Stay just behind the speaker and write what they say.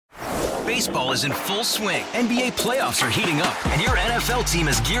Baseball is in full swing. NBA playoffs are heating up, and your NFL team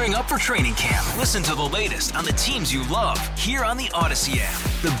is gearing up for training camp. Listen to the latest on the teams you love here on the Odyssey app.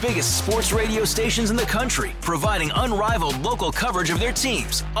 The biggest sports radio stations in the country, providing unrivaled local coverage of their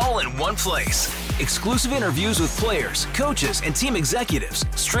teams, all in one place. Exclusive interviews with players, coaches, and team executives,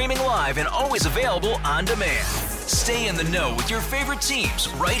 streaming live and always available on demand. Stay in the know with your favorite teams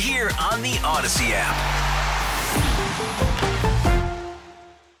right here on the Odyssey app.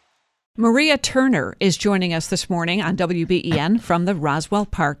 Maria Turner is joining us this morning on WBEN from the Roswell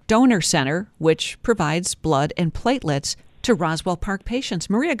Park Donor Center, which provides blood and platelets to Roswell Park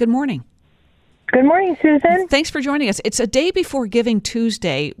patients. Maria, good morning. Good morning, Susan. Thanks for joining us. It's a day before Giving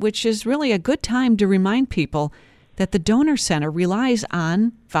Tuesday, which is really a good time to remind people that the Donor Center relies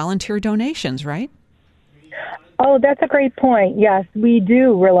on volunteer donations, right? Oh, that's a great point. Yes, we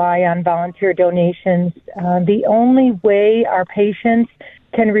do rely on volunteer donations. The only way our patients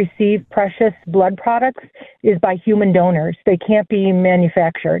can receive precious blood products is by human donors. They can't be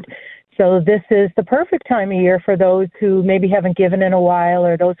manufactured. So this is the perfect time of year for those who maybe haven't given in a while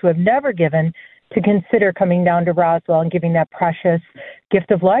or those who have never given to consider coming down to Roswell and giving that precious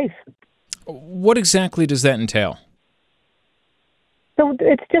gift of life. What exactly does that entail? So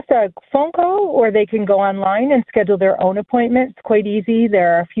it's just a phone call, or they can go online and schedule their own appointment. It's quite easy.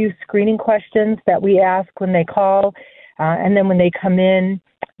 There are a few screening questions that we ask when they call. And then when they come in,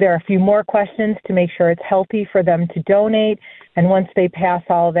 there are a few more questions to make sure it's healthy for them to donate. And once they pass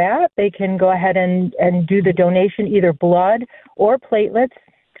all that, they can go ahead and do the donation, either blood or platelets.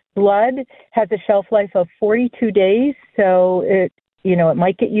 Blood has a shelf life of 42 days, so it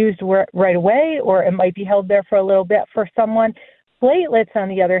might get used right away, or it might be held there for a little bit for someone. Platelets, on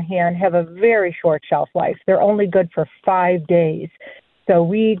the other hand, have a very short shelf life. They're only good for 5 days. So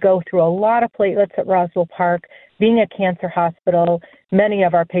we go through a lot of platelets at Roswell Park. Being a cancer hospital, many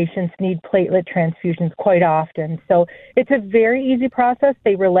of our patients need platelet transfusions quite often. So it's a very easy process.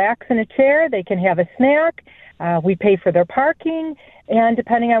 They relax in a chair. They can have a snack. We pay for their parking. And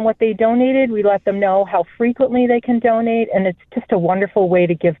depending on what they donated, we let them know how frequently they can donate. And it's just a wonderful way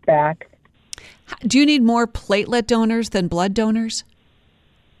to give back. Do you need more platelet donors than blood donors?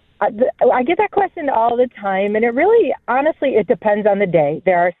 I get that question all the time, and it really, honestly, it depends on the day.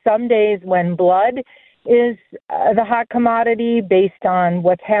 There are some days when blood is the hot commodity based on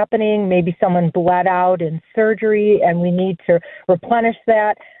what's happening. Maybe someone bled out in surgery, and we need to replenish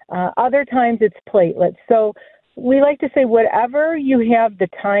that. Other times it's platelets. So we like to say whatever you have the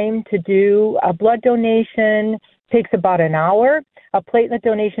time to do. A blood donation takes about an hour. A platelet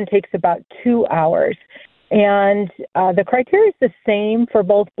donation takes about 2 hours. And the criteria is the same for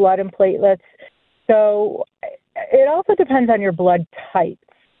both blood and platelets. So it also depends on your blood type.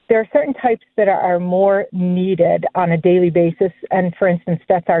 There are certain types that are more needed on a daily basis. And for instance,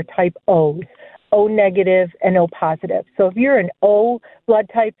 that's our type O's, O negative and O positive. So if you're an O blood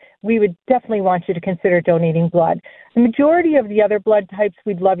type, we would definitely want you to consider donating blood. The majority of the other blood types,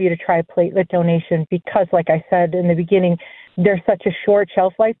 we'd love you to try platelet donation because, like I said in the beginning, they're such a short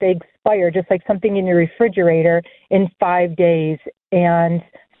shelf life. They expire just like something in your refrigerator in 5 days. And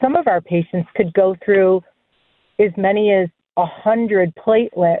some of our patients could go through as many as 100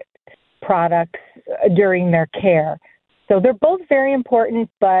 platelet products during their care. So they're both very important,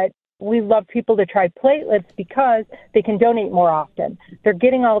 but we love people to try platelets because they can donate more often. They're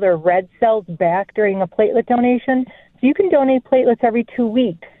getting all their red cells back during a platelet donation. So you can donate platelets every 2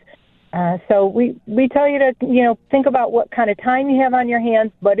 weeks. So we tell you to, think about what kind of time you have on your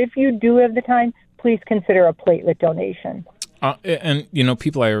hands. But if you do have the time, please consider a platelet donation. And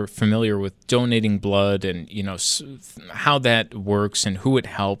people are familiar with donating blood and, how that works and who it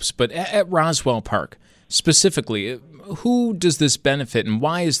helps. But at Roswell Park, specifically, who does this benefit and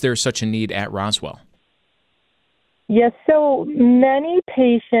why is there such a need at Roswell? Yes, so many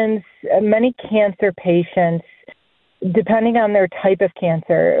patients, many cancer patients, depending on their type of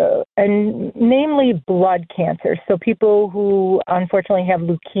cancer, and namely blood cancer, so people who unfortunately have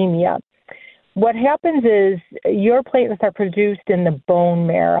leukemia. What happens is your platelets are produced in the bone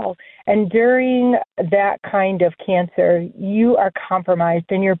marrow, and during that kind of cancer, you are compromised,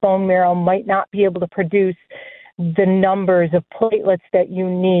 and your bone marrow might not be able to produce the numbers of platelets that you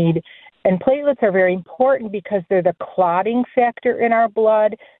need. And platelets are very important because they're the clotting factor in our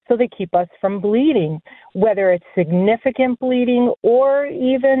blood, so they keep us from bleeding, whether it's significant bleeding or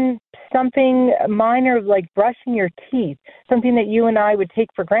even something minor like brushing your teeth, something that you and I would take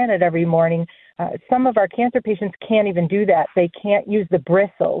for granted every morning. Some of our cancer patients can't even do that. They can't use the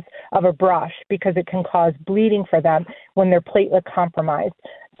bristles of a brush because it can cause bleeding for them when they're platelet compromised.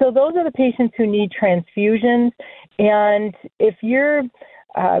 So those are the patients who need transfusions. And if you're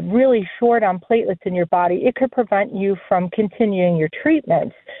really short on platelets in your body, it could prevent you from continuing your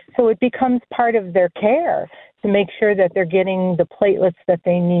treatments. So it becomes part of their care to make sure that they're getting the platelets that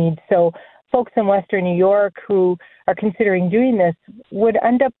they need. So folks in Western New York who are considering doing this would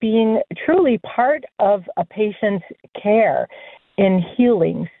end up being truly part of a patient's care in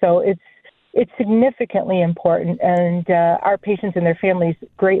healing. So it's significantly important, and our patients and their families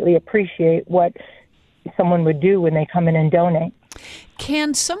greatly appreciate what someone would do when they come in and donate.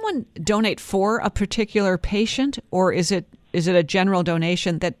 Can someone donate for a particular patient, or is it a general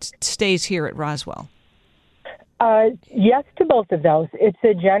donation that stays here at Roswell? Yes to both of those. It's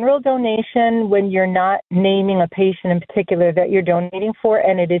a general donation when you're not naming a patient in particular that you're donating for,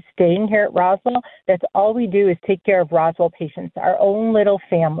 and it is staying here at Roswell. That's all we do is take care of Roswell patients, our own little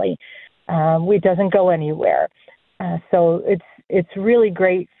family. It doesn't go anywhere. So it's really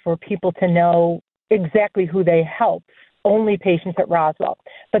great for people to know exactly who they help, only patients at Roswell.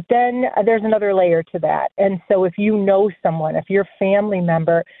 But then there's another layer to that. And so if you know someone, if your family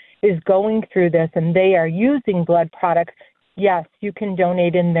member is going through this and they are using blood products, yes, you can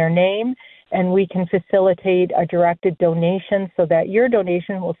donate in their name, and we can facilitate a directed donation so that your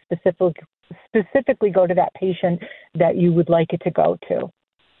donation will specifically go to that patient that you would like it to go to.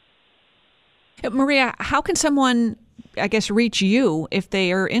 Maria, how can someone, reach you if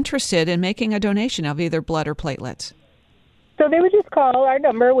they are interested in making a donation of either blood or platelets? So they would just call our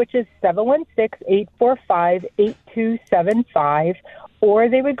number, which is 716-845-8275, or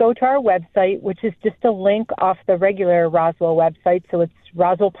they would go to our website, which is just a link off the regular Roswell website. So it's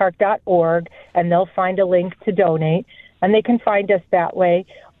roswellpark.org, and they'll find a link to donate, and they can find us that way.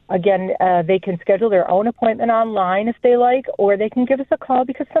 Again, they can schedule their own appointment online if they like, or they can give us a call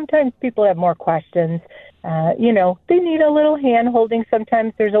because sometimes people have more questions. They need a little hand-holding.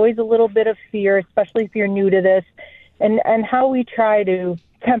 Sometimes there's always a little bit of fear, especially if you're new to this. And how we try to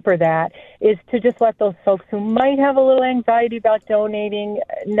temper that is to just let those folks who might have a little anxiety about donating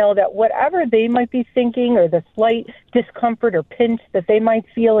know that whatever they might be thinking or the slight discomfort or pinch that they might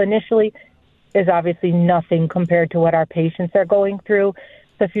feel initially is obviously nothing compared to what our patients are going through.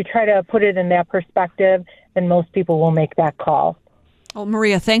 So if you try to put it in that perspective, then most people will make that call. Well,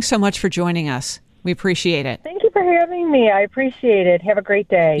 Maria, thanks so much for joining us. We appreciate it. Thank you for having me. I appreciate it. Have a great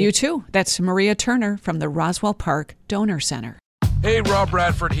day. You too. That's Maria Turner from the Roswell Park Donor Center. Hey, Rob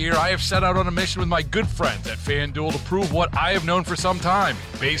Bradford here. I have set out on a mission with my good friends at FanDuel to prove what I have known for some time.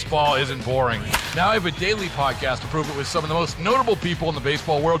 Baseball isn't boring. Now I have a daily podcast to prove it with some of the most notable people in the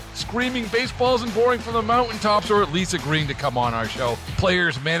baseball world, screaming baseball isn't boring from the mountaintops, or at least agreeing to come on our show.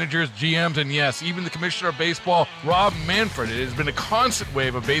 Players, managers, GMs, and yes, even the commissioner of baseball, Rob Manfred. It has been a constant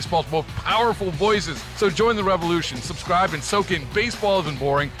wave of baseball's most powerful voices. So join the revolution. Subscribe and soak in Baseball Isn't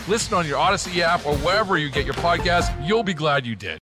Boring. Listen on your Odyssey app or wherever you get your podcasts. You'll be glad you did.